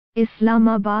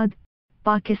Islamabad,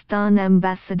 Pakistan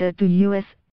Ambassador to U.S.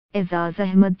 Aizaz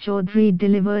Ahmad Chaudhry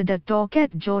delivered a talk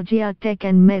at Georgia Tech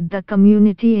and met the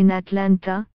community in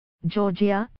Atlanta,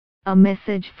 Georgia, a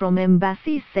message from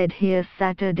embassy said here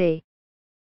Saturday.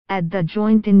 At the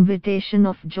joint invitation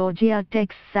of Georgia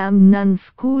Tech's Sam Nunn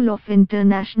School of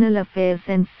International Affairs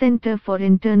and Center for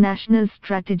International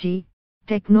Strategy,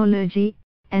 Technology,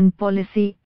 and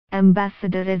Policy,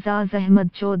 Ambassador Aizaz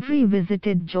Ahmad Chaudhry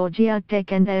visited Georgia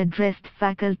Tech and addressed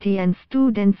faculty and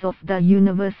students of the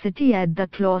university at the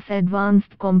Closs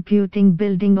Advanced Computing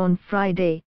Building on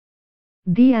Friday.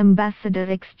 The ambassador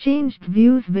exchanged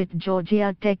views with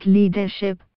Georgia Tech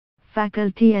leadership,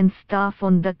 faculty and staff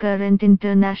on the current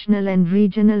international and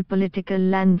regional political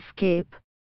landscape.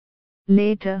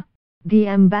 Later, the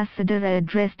ambassador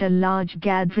addressed a large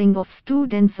gathering of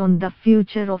students on the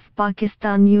future of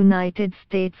Pakistan-United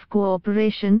States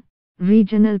cooperation,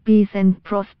 regional peace and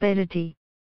prosperity.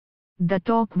 The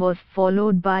talk was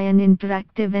followed by an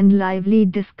interactive and lively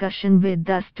discussion with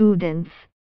the students.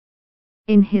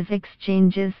 In his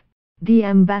exchanges, the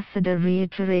ambassador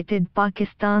reiterated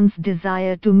Pakistan's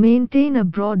desire to maintain a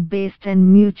broad-based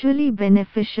and mutually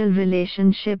beneficial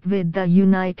relationship with the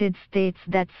United States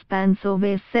that spans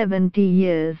over 70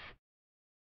 years.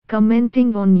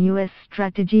 Commenting on U.S.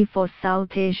 strategy for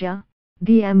South Asia,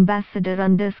 the ambassador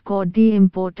underscored the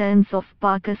importance of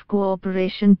Pak's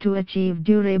cooperation to achieve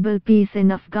durable peace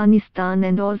in Afghanistan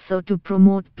and also to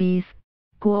promote peace,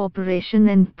 cooperation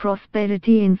and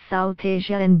prosperity in South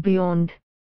Asia and beyond.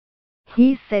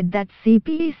 He said that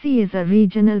CPEC is a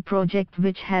regional project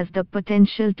which has the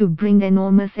potential to bring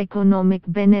enormous economic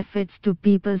benefits to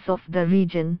peoples of the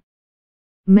region.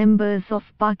 Members of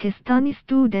Pakistani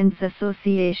students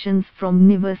associations from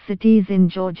universities in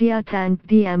Georgia thanked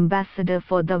the ambassador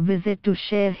for the visit to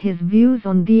share his views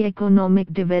on the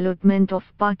economic development of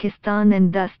Pakistan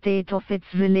and the state of its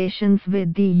relations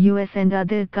with the US and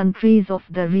other countries of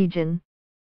the region.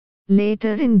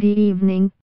 Later in the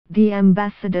evening, the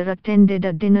ambassador attended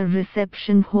a dinner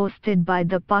reception hosted by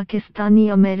the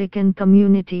Pakistani American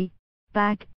Community,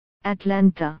 PAC,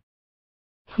 Atlanta.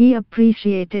 He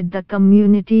appreciated the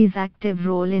community's active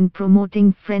role in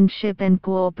promoting friendship and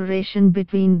cooperation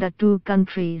between the two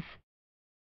countries.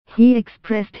 He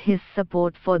expressed his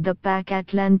support for the PAC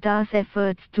Atlanta's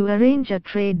efforts to arrange a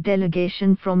trade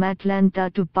delegation from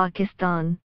Atlanta to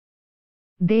Pakistan.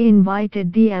 They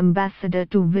invited the ambassador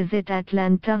to visit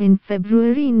Atlanta in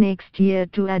February next year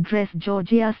to address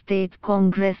Georgia State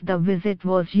Congress. The visit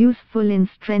was useful in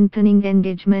strengthening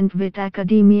engagement with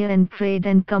academia and trade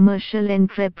and commercial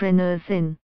entrepreneurs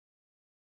in